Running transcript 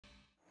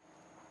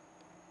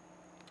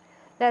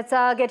Let's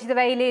get to the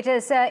very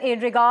latest in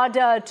regard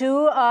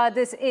to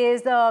this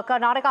is the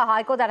Karnataka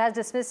High Court that has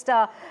dismissed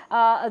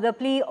the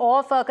plea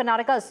of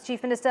Karnataka's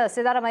Chief Minister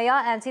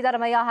Siddaramaiah, and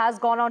Siddaramaiah has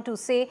gone on to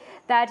say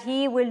that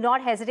he will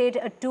not hesitate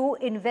to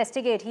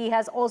investigate. He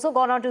has also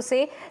gone on to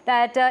say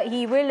that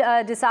he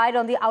will decide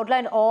on the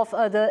outline of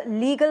the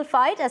legal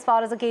fight as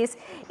far as the case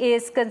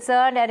is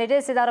concerned, and it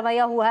is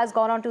Siddaramaiah who has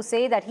gone on to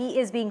say that he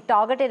is being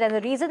targeted, and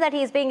the reason that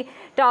he is being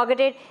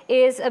targeted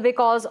is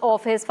because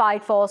of his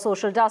fight for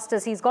social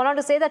justice. He's gone on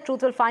to say that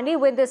truth will finally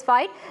win this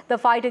fight. The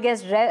fight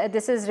against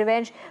this is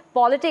revenge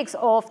politics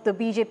of the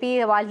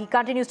BJP, while he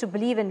continues to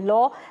believe in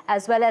law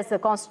as well as the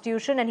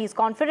constitution, and he's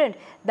confident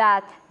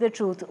that the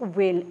truth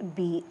will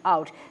be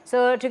out.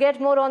 So to get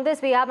more on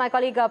this, we have my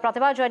colleague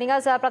Pratibha joining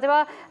us.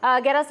 Pratibha,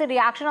 get us the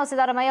reaction of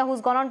Siddaramaiah,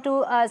 who's gone on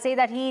to say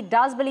that he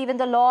does believe in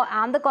the law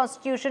and the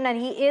constitution, and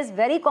he is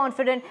very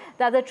confident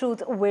that the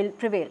truth will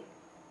prevail.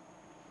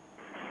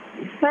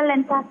 Well,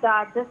 in fact,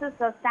 this is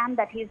a stand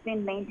that he's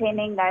been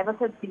maintaining ever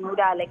since the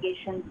MUDA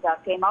allegations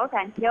came out.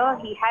 And here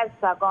he has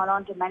gone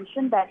on to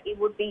mention that he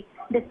would be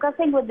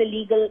discussing with the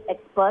legal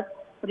experts,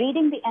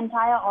 reading the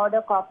entire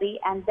order copy,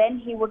 and then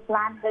he would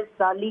plan his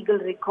legal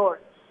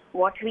recourse.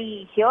 What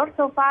we hear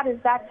so far is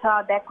that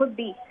there could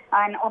be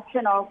an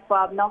option of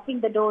knocking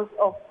the doors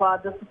of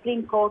the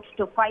Supreme Court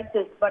to fight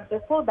this. But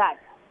before that,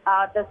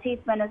 the Chief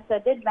Minister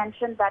did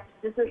mention that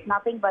this is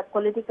nothing but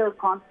political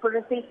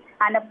conspiracy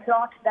and a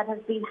plot that has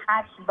been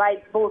hatched by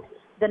both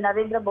the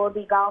Narendra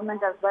Modi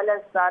government as well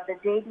as the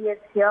JDS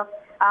here,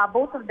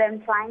 both of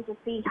them trying to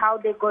see how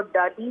they could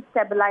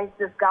destabilize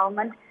this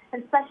government,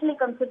 especially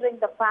considering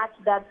the fact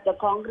that the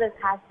Congress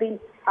has been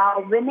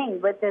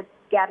winning with its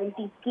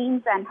guarantee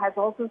schemes and has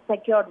also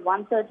secured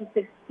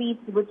 136 seats,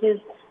 which is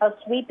a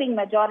sweeping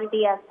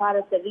majority as far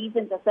as the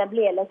recent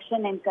assembly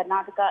election in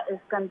Karnataka is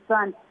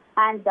concerned.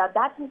 And that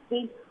has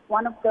been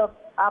one of the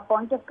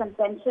point of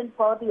contention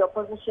for the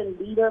opposition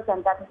leaders,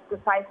 and that is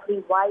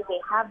precisely why they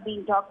have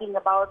been talking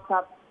about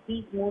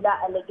these MUDA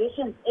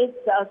allegations.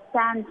 It's a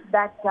stand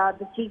that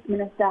the Chief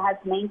Minister has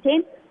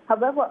maintained.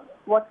 However,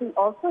 what we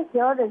also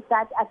hear is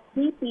that at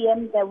 3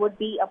 p.m. there would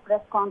be a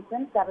press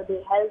conference that will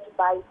be held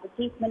by the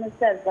Chief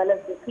Minister as well as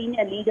the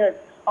senior leaders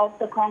of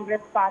the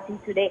Congress party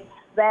today,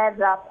 where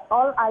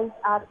all eyes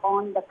are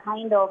on the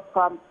kind of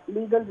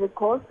legal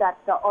recourse that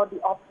or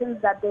the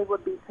options that they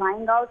would be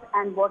trying out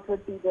and what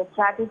would be their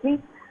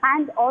strategy.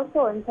 And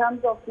also in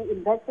terms of the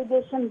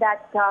investigation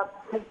that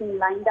has been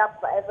lined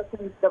up ever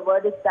since the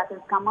verdict that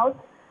has come out,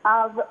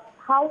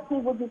 how he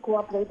would be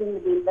cooperating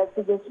with the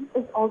investigation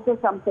is also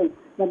something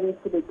that needs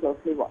to be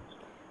closely watched.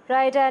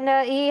 Right,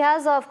 and he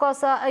has, of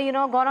course,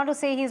 gone on to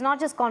say he's not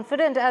just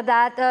confident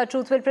that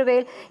truth will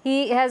prevail.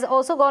 He has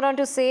also gone on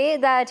to say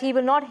that he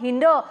will not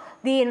hinder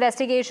the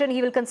investigation.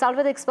 He will consult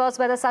with experts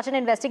whether such an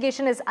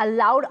investigation is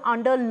allowed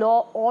under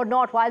law or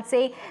not, while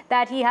saying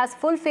that he has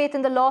full faith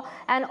in the law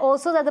and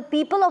also that the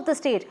people of the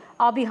state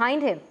are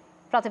behind him.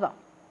 Pratibha.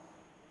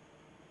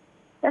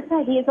 That's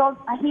right. He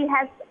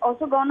has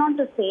also gone on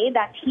to say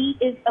that he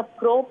is a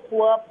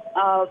pro-poor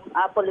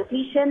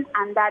politician,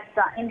 and that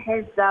in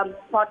his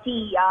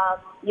 40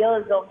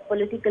 years of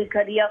political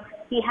career,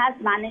 he has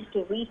managed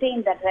to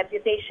retain that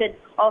reputation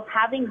of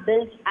having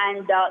built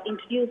and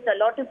introduced a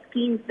lot of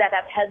schemes that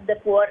have helped the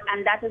poor,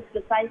 and that is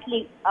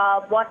precisely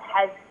what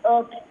has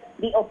irked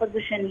the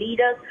opposition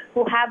leaders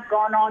who have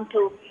gone on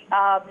to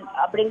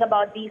bring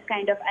about these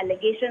kind of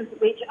allegations,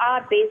 which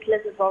are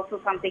baseless, is also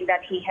something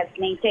that he has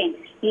maintained.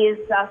 He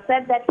has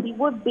said that he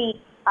wouldn't be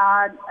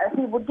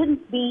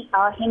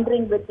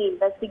hindering with the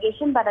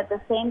investigation, but at the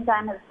same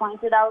time has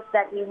pointed out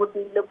that he would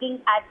be looking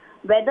at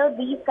whether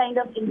these kind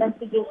of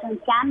investigations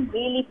can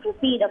really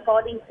proceed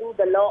according to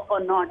the law or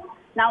not.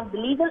 Now, the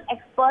legal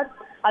experts,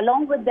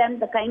 along with them,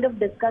 the kind of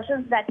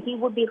discussions that he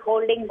would be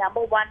holding,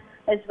 number one,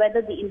 is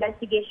whether the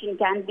investigation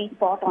can be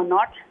fought or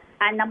not.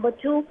 And number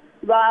two,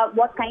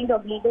 what kind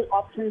of legal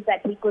options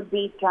that he could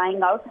be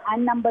trying out.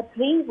 And number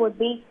three would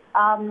be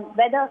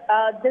whether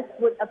this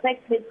would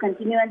affect his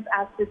continuance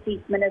as the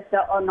Chief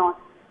Minister or not.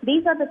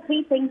 These are the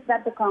three things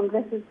that the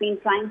Congress has been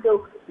trying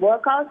to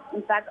work out.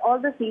 In fact, all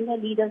the senior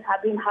leaders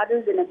have been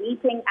huddled in a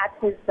meeting at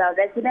his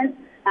residence.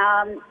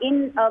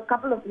 In a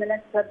couple of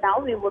minutes from now,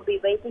 we will be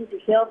waiting to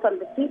hear from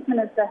the Chief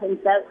Minister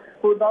himself,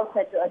 who is all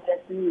set to address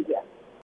the media.